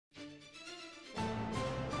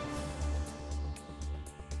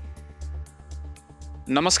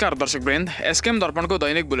नमस्कार दर्शकवृन्द, एसकेएम दर्पणको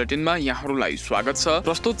दैनिक बुलेटिनमा यहाँहरूलाई स्वागत छ।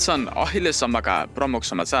 प्रस्तुत छन् अहिलेसम्मका प्रमुख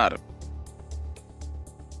समाचार।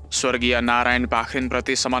 स्वर्गीय नारायण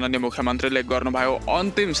पाखरिनप्रति सम्माननीय मुख्यमन्त्रीले गर्नुभयो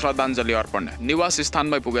अन्तिम श्रद्धाञ्जली अर्पण। निवास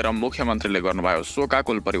स्थानमै पुगेर मुख्यमन्त्रीले गर्नुभयो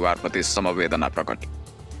शोकाकुल परिवारप्रति समवेदना प्रकट।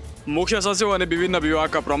 मुख्य सचिव अनि विभिन्न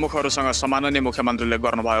विभागका प्रमुखहरूसँग सम्माननीय मुख्यमन्त्रीले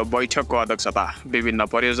गर्नुभयो बैठकको अध्यक्षता। विभिन्न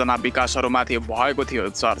परियोजना विकासहरूमाथि भएको थियो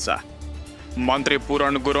चर्चा। मन्त्री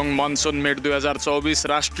पूरण गुरुङ मनसुन मिट 2024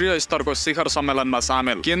 राष्ट्रिय स्तरको शिखर सम्मेलनमा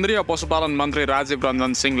सामेल। केन्द्रीय पशुपालन मन्त्री राजीव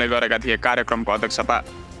रञ्जन सिंहले गरेका थिए कार्यक्रमको अध्यक्षता।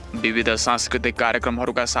 विविध सांस्कृतिक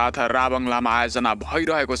कार्यक्रमहरूका साथ राबङलामा आयोजना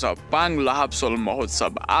भइरहेको छ पाङ लाहाप्सोल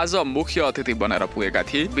महोत्सव। आज मुख्य अतिथि बनेर पुगेका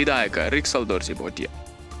थिए विधायक रिक्सल दोर्जी भोटिया।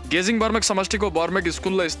 गेजिङ बर्मेक समष्टिको बर्मेक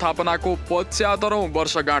स्कुल स्थापनाको 75औं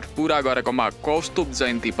वर्षगाँठ पूरा गरेकोमा कौस्तुभ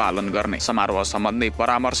जयन्ती पालन गर्ने समारोह सम्बन्धी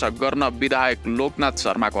परामर्श गर्न विधायक लोकनाथ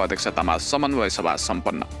शर्माको अध्यक्षतामा समन्वय सभा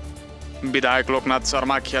सम्पन्न। विधायक लोकनाथ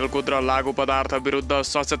शर्मा खेलकुद र लागू पदार्थ विरुद्ध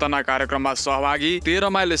सचेतना कार्यक्रममा सहभागी। 13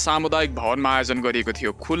 माइल सामुदायिक भवनमा आयोजन गरिएको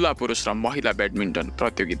थियो खुल्ला पुरुष र महिला ब्याडमिन्टन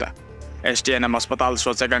प्रतियोगिता। एसटीएनएम अस्पताल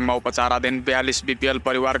सोचेगाङमा उपचाराधीन 42 बीपीएल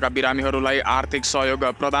परिवारका बिरामीहरूलाई आर्थिक सहयोग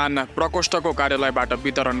प्रदान प्रकोष्ठको कार्यालयबाट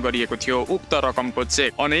वितरण गरिएको थियो उक्त रकमको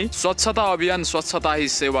चेक। अनि स्वच्छता अभियान स्वच्छता ही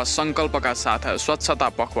सेवा संकल्पका साथ स्वच्छता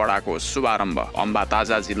पखवाडाको शुभारम्भ।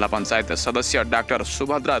 अम्बाताजा जिल्ला पञ्चायत सदस्य डाक्टर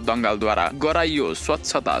सुभद्रा दङ्गालद्वारा गराइयो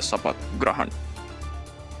स्वच्छता शपथ ग्रहण।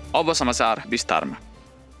 अब समाचार विस्तारमा।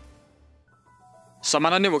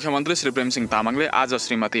 सम्माननीय मुख्यमन्त्री श्री प्रेमसिंह तामाङले आज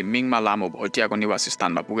श्रीमती मिङमा लामो भोटियाको निवास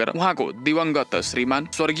स्थानमा पुगेर उहाँको दिवंगत श्रीमान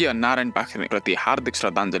स्वर्गीय नारायण पाखरिनप्रति हार्दिक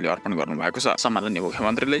श्रद्धाञ्जली अर्पण गर्नुभएको छ। सम्माननीय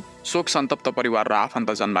मुख्यमन्त्रीले शोक सन्तप्त परिवार र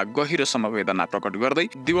आफन्तजनमा गहिरो समवेदना प्रकट गर्दै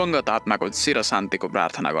दिवंगत आत्माको चिर शान्तिको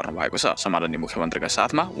प्रार्थना गर्नुभएको छ। सम्माननीय मुख्यमन्त्रीका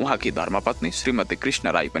साथमा उहाँकी धर्मपत्नी श्रीमती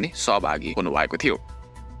कृष्ण राई पनि सहभागी हुनुभएको थियो।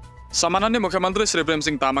 सम्माननीय मुख्यमन्त्री श्री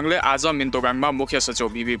प्रेमसिंह तामाङले आज मिन्तोगाङमा मुख्य सचिव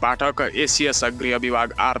बीबी पाठक, एसीएस गृह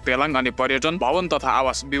विभाग आर तेलाङ अनि पर्यटन भवन तथा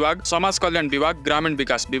आवास विभाग, समाज कल्याण विभाग, ग्रामीण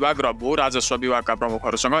विकास विभाग र भू राजस्व विभागका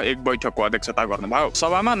प्रमुखहरूसँग एक बैठकको अध्यक्षता गर्नुभयो।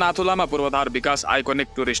 सभामा नाथुलामा पूर्वाधार विकास, आइकोनिक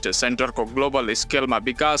टुरिस्ट सेन्टरको ग्लोबल स्केलमा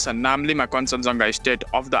विकास, नाम्लीमा Kanchenjunga state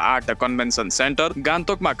of the art convention centre,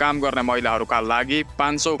 गान्तोकमा काम गर्ने महिलाहरूका लागि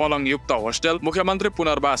 500 पलङयुक्त होस्टेल, मुख्यमन्त्री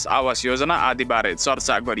पुनर्वास आवास योजना आदि बारे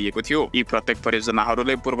चर्चा गरिएको थियो। यी प्रत्येक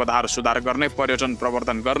परियोजनाहरूले पूर्वाधार सुधार गर्ने, पर्यटन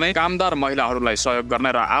प्रवर्धन गर्ने, कामदार महिलाहरूलाई सहयोग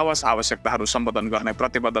गर्ने र आवास आवश्यकताहरू सम्बोधन गर्ने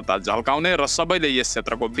प्रतिबद्धता झल्काउने र सबैले यस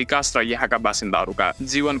क्षेत्रको विकास र यहाँका बासिन्दाहरूका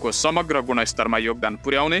जीवनको समग्र गुणस्तरमा योगदान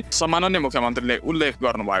पुर्याउने सम्माननीय मुख्यमन्त्रीले उल्लेख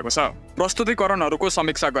गर्नुभएको छ। प्रस्तुतिकरणहरूको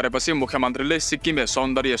समीक्षा गरेपछि मुख्यमन्त्रीले सिक्किमे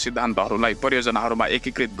सौन्दर्य सिद्धान्तहरूलाई परियोजनाहरूमा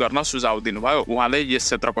एकीकृत गर्न सुझाव दिनुभयो। उहाँले यस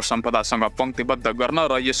क्षेत्रको सम्पदासँग पंक्तिबद्ध गर्न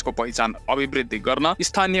र यसको पहिचान अभिवृद्धि गर्न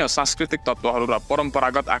स्थानीय सांस्कृतिक तत्त्वहरू र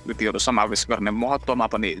परम्परागत आकृतिहरू समावेश गर्ने महत्त्वमा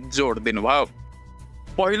पनि जोड दिनुभयो।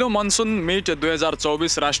 पहिलो मनसुन मिट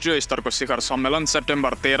 2024 राष्ट्रिय स्तरको शिखर सम्मेलन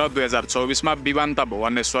सेप्टेम्बर 13, 2024 मा विवान्ता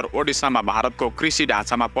भुवनेश्वर ओडिसामा भारतको कृषि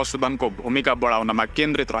ढाँचामा पशुधनको भूमिका बढाउनमा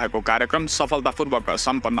केन्द्रित रहेको कार्यक्रम सफलतापूर्वक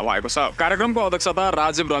सम्पन्न भएको छ। कार्यक्रमको अध्यक्षता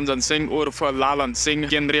राजीव रञ्जन सिंह उर्फ लालन सिंह,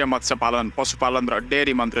 केन्द्रीय मत्स्य पालन, पशुपालन र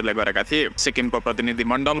डेयरी मन्त्रीले गरेका थिए। सिक्किमको प्रतिनिधि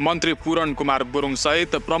मण्डल मन्त्री पूरण कुमार गुरुङ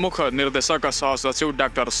सहित प्रमुख निर्देशक सहसचिव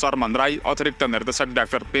डाक्टर शर्मन राई, अतिरिक्त निर्देशक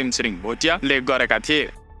डाक्टर प्रेमसिंह भोटियाले गरेका थिए।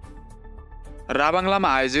 राबङलामा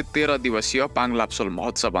आयोजित 13 दिवसीय पाङ लाप्सोल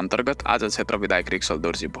महोत्सव अन्तर्गत आज क्षेत्र विधायक रिक्सल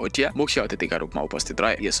दोर्जी भोटिया मुख्य अतिथिका रूपमा उपस्थित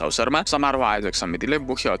रहे। यस अवसरमा समारोह आयोजक समितिले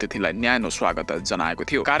मुख्य अतिथिलाई न्यानो स्वागत जनाएको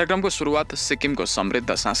थियो। कार्यक्रमको सुरुवात सिक्किमको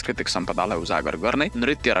समृद्ध सांस्कृतिक सम्पदालाई उजागर गर्ने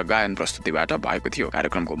नृत्य र गायन प्रस्तुतिबाट भएको थियो।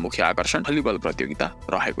 कार्यक्रमको मुख्य आकर्षण भलिबल प्रतियोगिता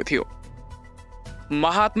रहेको थियो।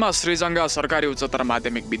 महात्मा श्रीजङ्गा सरकारी उच्चतर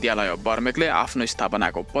माध्यमिक विद्यालय बर्मेकले आफ्नो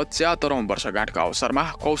स्थापनाको 75औं वर्षगाँठका अवसरमा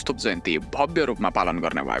कौस्तुभ जयन्ती भव्य रूपमा पालन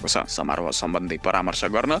गर्ने भएको छ। समारोह सम्बन्धी परामर्श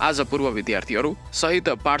गर्न आज पूर्व विद्यार्थीहरू सहित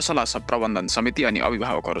पाठशाला प्रबन्धन समिति अनि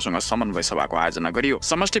अभिभावकहरूसँग समन्वय सभाको आयोजना गरियो।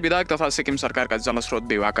 समष्टि विधायक तथा सिक्किम सरकारका जलस्रोत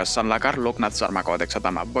विभागका सल्लाहकार लोकनाथ शर्माको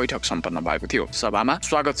अध्यक्षतामा बैठक सम्पन्न भएको थियो। सभामा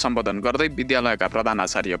स्वागत सम्बोधन गर्दै विद्यालयका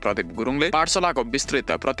प्रधानाचार्य प्रदीप गुरुङले पाठशालाको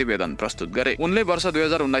विस्तृत प्रतिवेदन प्रस्तुत गरे। उनले वर्ष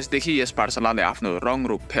 2019 देखि यस पाठशालाले आफ्नो रङ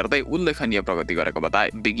रूप फेर्दै उल्लेखनीय प्रगति गरेको बताए।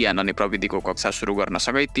 विज्ञान अनि प्रविधिको कक्षा सुरु गर्न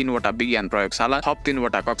सँगै 3 वटा विज्ञान प्रयोगशाला, थप 3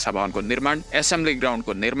 वटा कक्षा भवनको निर्माण, एसेम्ब्ली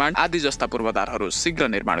ग्राउन्डको निर्माण आदि जस्ता पूर्वाधारहरू शीघ्र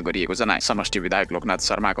निर्माण गरिएको जनाए। समष्टि विधायक लोकनाथ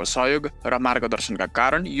शर्माको सहयोग र मार्गदर्शनका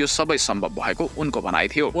कारण यो सबै सम्भव भएको उनको भनाइ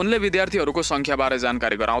थियो। उनले विद्यार्थीहरूको संख्याबारे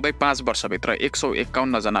जानकारी गराउँदै 5 वर्षभित्र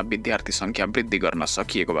 151 जना विद्यार्थी संख्या वृद्धि गर्न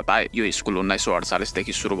सकिएको बताए। यो स्कुल 1948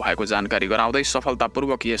 देखि सुरु भएको जानकारी गराउँदै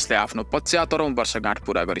सफलतापूर्वक यसले आफ्नो 75औं वर्षगाँठ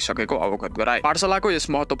पूरा गरिसकेको अवगत गराए। पाठशाला पाठशालाको यस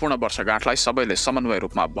महत्त्वपूर्ण वर्षगाँठलाई सबैले समन्वय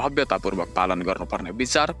रूपमा भव्यतापूर्वक पालन गर्नुपर्ने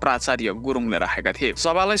विचार प्राचार्य गुरुङले राखेका थिए।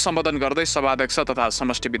 सभालाई सम्बोधन गर्दै सभाध्यक्ष तथा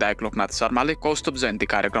समष्टि विधायक लोकनाथ शर्माले कौस्तुभ जयन्ती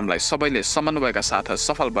कार्यक्रमलाई सबैले समन्वयका साथ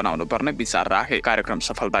सफल बनाउनु पर्ने विचार राखे। कार्यक्रम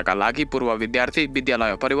सफलताका लागि पूर्व विद्यार्थी,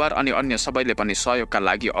 विद्यालय परिवार अनि अन्य सबैले पनि सहयोगका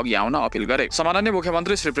लागि अघि आउन अपील गरे। सम्माननीय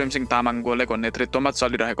मुख्यमन्त्री श्री प्रेमसिंह तामाङ गोलेको नेतृत्वमा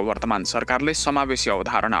चलिरहेको वर्तमान सरकारले समावेशी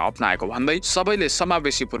अवधारणा अपनाएको भन्दै सबैले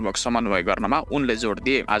समावेशीपूर्वक समन्वय गर्नमा उनले जोड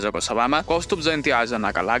दिए। आजको सभामा कौस्तुभ जयन्ती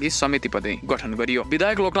आयोजनाका लागि समिति पनि गठन गरियो।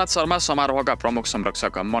 विधायक लोकनाथ शर्मा समारोहका प्रमुख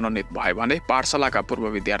संरक्षक मनोनित भए भने पाठशालाका पूर्व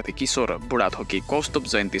विद्यार्थी किशोर बुढाथोकी कौस्तुभ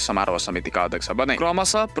जयन्ती समारोह समितिका अध्यक्ष बने।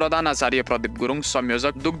 क्रमशः प्रधानाचार्य प्रदीप गुरुङ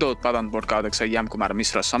संयोजक, दुग्ध उत्पादन बोर्डका अध्यक्ष यामकुमार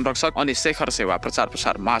मिश्र संरक्षक अनि शेखर सेवा प्रचार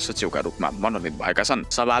प्रसार महासचिवका रूपमा मनोनित भएका छन्।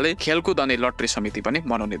 सभाले खेलकुद अनि लटरी समिति पनि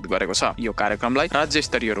मनोनित गरेको छ। यो कार्यक्रमलाई राज्य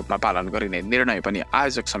स्तरीय रूपमा पालन गरिने निर्णय पनि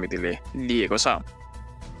आयोजक समितिले लिएको छ।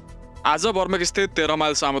 आज बर्मेक स्थित 13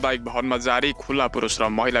 माइल सामुदायिक भवनमा जारी खुला पुरुष र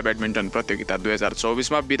महिला ब्याडमिन्टन प्रतियोगिता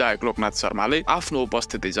 2024 मा विधायक लोकनाथ शर्माले आफ्नो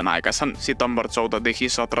उपस्थिति जनाएका छन्। सितम्बर 14 देखि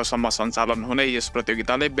 17 सम्म सञ्चालन हुने यस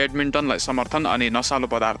प्रतियोगिताले ब्याडमिन्टनलाई समर्थन अनि नशालु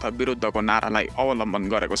पदार्थ विरुद्धको नारालाई अवलम्बन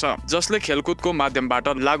गरेको छ, जसले खेलकुदको माध्यमबाट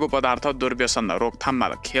लागु पदार्थ दुर्व्यसन रोकथाममा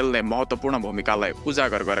खेल्ने महत्त्वपूर्ण भूमिकालाई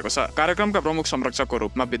उजागर गरेको छ। कार्यक्रमका प्रमुख संरक्षकको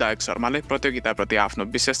रूपमा विधायक शर्माले प्रतियोगिताप्रति आफ्नो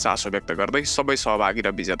विशेष चासो व्यक्त गर्दै सबै सहभागी र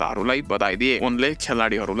विजेताहरूलाई बधाई दिए। उनले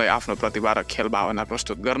खेलाडीहरूलाई आफ्नो प्रतिभा र खेल भावना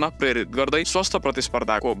प्रस्तुत गर्न प्रेरित गर्दै स्वस्थ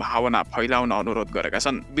प्रतिस्पर्धाको भावना फैलाउन अनुरोध गरेका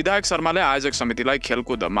छन्। विधायक शर्माले आयोजक समितिलाई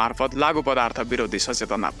खेलकुद मार्फत लागु पदार्थ विरोधी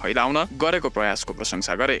सचेतना फैलाउन गरेको प्रयासको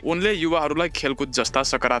प्रशंसा गरे। उनले युवाहरूलाई खेलकुद जस्ता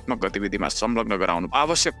सकारात्मक गतिविधिमा संलग्न गराउनु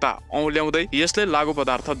आवश्यकता औल्याउँदै यसले लागु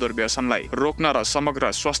पदार्थ दुर्व्यसनलाई रोक्न र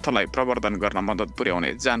समग्र स्वास्थ्यलाई प्रवर्धन गर्न मद्दत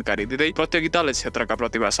पुर्याउने जानकारी दिँदै प्रतियोगिताले क्षेत्रका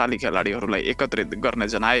प्रतिभाशाली खेलाडीहरूलाई एकत्रित गर्ने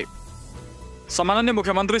जनाए। सम्माननीय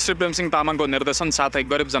मुख्यमन्त्री श्री प्रेमसिंह तामाङको निर्देशन साथै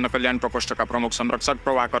गरिब जनकल्याण प्रकोष्ठका प्रमुख संरक्षक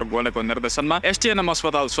प्रभाकर गोलेको निर्देशनमा एसटीएनएम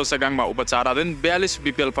अस्पताल सोसेगाङमा उपचाराधीन 42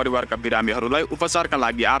 बीपीएल परिवारका बिरामीहरूलाई उपचारका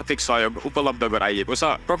लागि आर्थिक सहयोग उपलब्ध गराइएको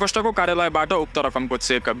छ। प्रकोष्ठको कार्यालयबाट उक्त रकमको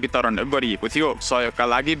चेक वितरण गरिएको थियो। सहयोगका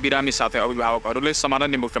लागि बिरामी साथै अभिभावकहरूले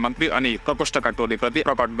सम्माननीय मुख्यमन्त्री अनि प्रकोष्ठका टोलीप्रति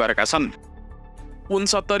प्रकट गरेका छन्।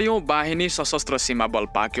 69औं बाहिनी सशस्त्र सीमा बल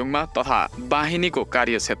पाक्योङमा तथा बाहिनीको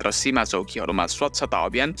कार्यक्षेत्र सीमा चौकीहरूमा स्वच्छता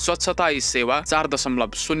अभियान स्वच्छता ही सेवा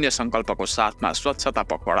 4.0 संकल्पको साथमा स्वच्छता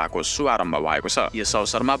पखवाडाको शुभारम्भ भएको छ। यस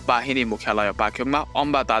अवसरमा बाहिनी मुख्यालय पाक्योङमा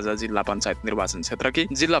अम्बा ताजा जिल्ला पञ्चायत निर्वाचन क्षेत्रकी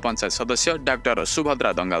जिल्ला पञ्चायत सदस्य डाक्टर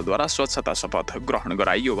सुभद्रा दङ्गालद्वारा स्वच्छता शपथ ग्रहण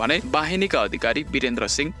गराइयो भने बाहिनीका अधिकारी वीरेन्द्र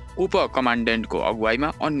सिंह उप कमान्डेन्टको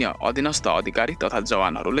अगुवाईमा अन्य अधीनस्थ अधिकारी तथा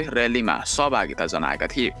जवानहरूले र्यालीमा सहभागिता जनाएका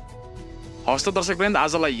थिए। हस्त दर्शकवृन्द,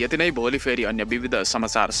 आजलाई यति नै। भोलि फेरि अन्य विविध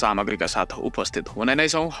समाचार सामग्रीका साथ उपस्थित हुने नै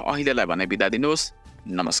छौँ। अहिलेलाई भने बिदा दिनुहोस्।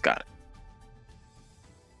 नमस्कार।